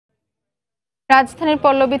রাজধানীর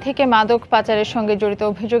পল্লবী থেকে মাদক পাচারের সঙ্গে জড়িত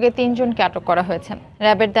অভিযোগে ৩ জনকে আটক করা হয়েছে।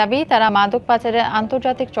 র্যাবের দাবি, তারা মাদক পাচারের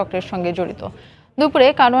আন্তর্জাতিক চক্রের সঙ্গে জড়িত। দুপুরে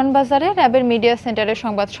কারওয়ান বাজারে র্যাবের মিডিয়া সেন্টারে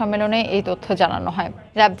সংবাদ সম্মেলনে এই তথ্য জানানো হয়।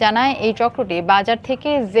 র্যাব জানায়, এই চক্রটি বাজার থেকে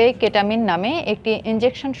কেটামিন নামে একটি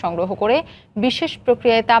ইনজেকশন সংগ্রহ করে বিশেষ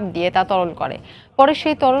প্রক্রিয়ায় তাপ দিয়ে তা তরল করে। পরে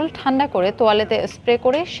সেই তরল ঠান্ডা করে তোয়ালেতে স্প্রে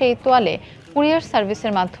করে সেই তোয়ালে কুরিয়ার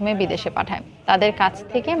সার্ভিসের মাধ্যমে বিদেশে পাঠায়। তাদের কাছ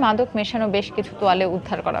থেকে মাদক মেশানো বেশ কিছু তোয়ালে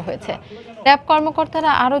উদ্ধার করা হয়েছে। র্যাব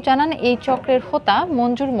কর্মকর্তারা আরও জানান, এই চক্রের হোতা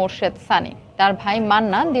মঞ্জুর মোর্শেদ সানি। তার ভাই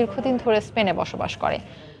মান্না দীর্ঘদিন ধরে স্পেনে বসবাস করে।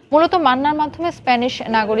 মূলত মান্নার মাধ্যমে স্প্যানিশ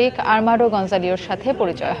নাগরিক আর্মাডো গঞ্জালিওর সাথে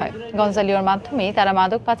পরিচয় হয়। গঞ্জালিওর মাধ্যমেই তারা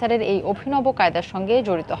মাদক পাচারের এই অভিনব কায়দার সঙ্গে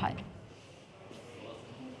জড়িত হয়।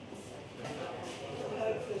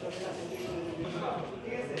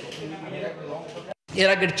 এর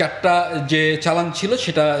আগের 4টা যে চালান ছিল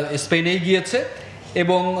সেটা স্পেনেই গিয়েছে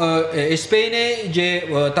এবং স্পেনে যে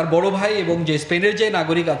তার বড় ভাই এবং যে স্পেনের যে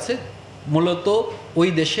নাগরিক আছে মূলত ওই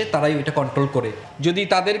দেশে তারাই ওইটা কন্ট্রোল করে। যদি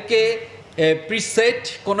তাদেরকে প্রিসেট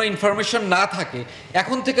কোনো ইনফরমেশন না থাকে,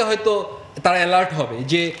 এখন থেকে হয়তো তারা অ্যালার্ট হবে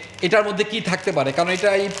যে এটার মধ্যে কি থাকতে পারে, কারণ এটা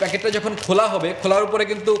এই প্যাকেটটা যখন খোলা হবে, খোলার উপরে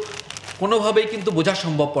কিন্তু কোনোভাবেই কিন্তু বোঝা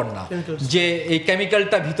সম্ভবপর না যে এই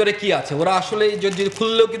কেমিক্যালটা ভিতরে কি আছে। ওরা আসলে যদি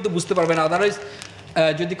খুললেও কিন্তু বুঝতে পারবে না। আদারওয়াইজ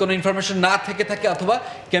যদি কোনো ইনফরমেশন না থেকে থাকে অথবা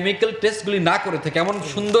কেমিক্যাল টেস্টগুলি না করে থাকে, এমন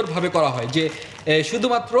সুন্দরভাবে করা হয় যে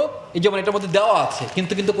শুধুমাত্র এই যেমন এটার মধ্যে দেওয়া আছে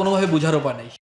কিন্তু কোনোভাবে বোঝার উপায় নেই।